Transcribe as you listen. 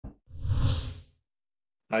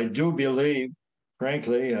I do believe,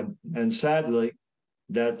 frankly, and sadly,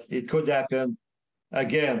 that it could happen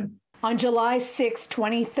again. On July 6,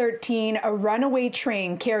 2013, a runaway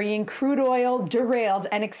train carrying crude oil derailed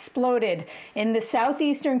and exploded in the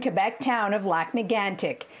southeastern Quebec town of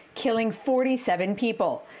Lac-Megantic, killing 47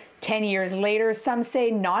 people. 10 years later, some say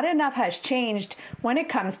not enough has changed when it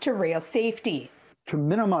comes to rail safety. To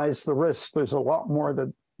minimize the risk, there's a lot more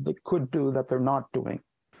that they could do that they're not doing.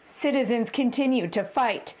 Citizens continue to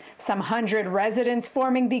fight, some 100 residents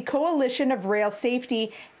forming the Coalition of Rail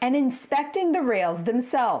Safety and inspecting the rails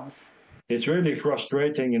themselves. It's really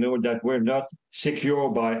frustrating, that we're not secure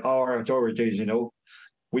by our authorities,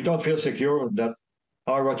 We don't feel secure that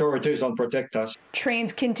our authorities don't protect us.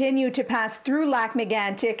 Trains continue to pass through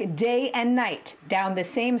Lac-Megantic day and night, down the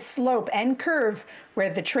same slope and curve where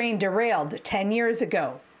the train derailed 10 years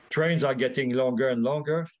ago. Trains are getting longer and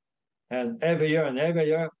longer, and every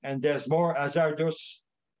year, and there's more hazardous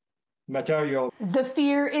material. The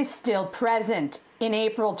fear is still present. In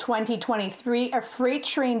April 2023, a freight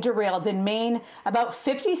train derailed in Maine about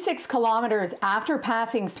 56 kilometers after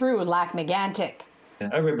passing through Lac-Megantic.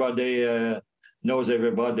 Everybody knows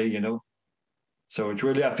everybody, So it's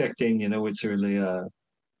really affecting, it's really...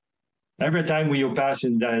 Every time you pass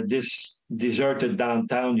in this deserted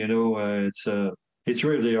downtown, it's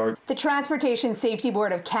really hard. The Transportation Safety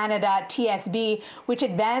Board of Canada, TSB, which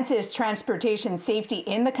advances transportation safety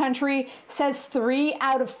in the country, says 3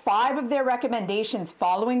 out of 5 of their recommendations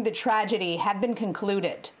following the tragedy have been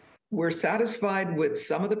concluded. We're satisfied with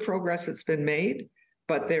some of the progress that's been made,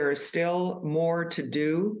 but there is still more to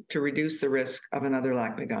do to reduce the risk of another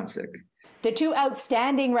Lac-Megantic. The 2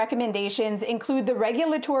 outstanding recommendations include the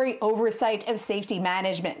regulatory oversight of safety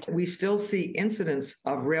management. We still see incidents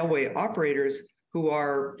of railway operators who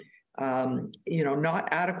are, not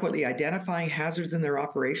adequately identifying hazards in their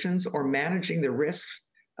operations or managing the risks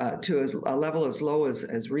to a level as low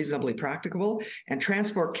as reasonably practicable. And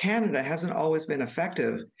Transport Canada hasn't always been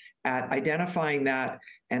effective at identifying that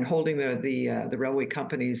and holding the railway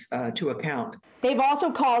companies to account. They've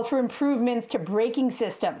also called for improvements to braking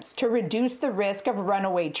systems to reduce the risk of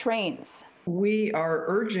runaway trains. We are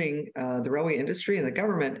urging the railway industry and the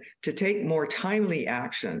government to take more timely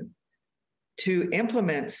action to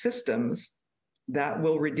implement systems that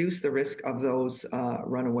will reduce the risk of those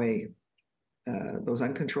runaway, those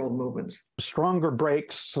uncontrolled movements. Stronger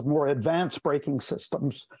brakes, more advanced braking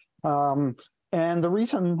systems. And the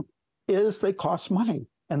reason is they cost money,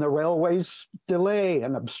 and the railways delay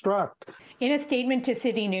and obstruct. In a statement to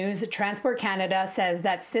City News, Transport Canada says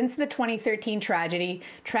that since the 2013 tragedy,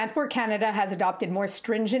 Transport Canada has adopted more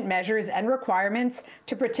stringent measures and requirements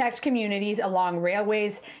to protect communities along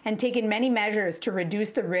railways and taken many measures to reduce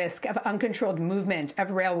the risk of uncontrolled movement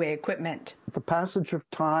of railway equipment. With the passage of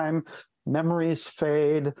time, memories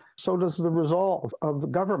fade. So does the resolve of the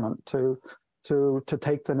government to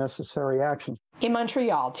take the necessary actions. In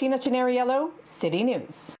Montreal, Tenneriello, City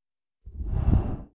News.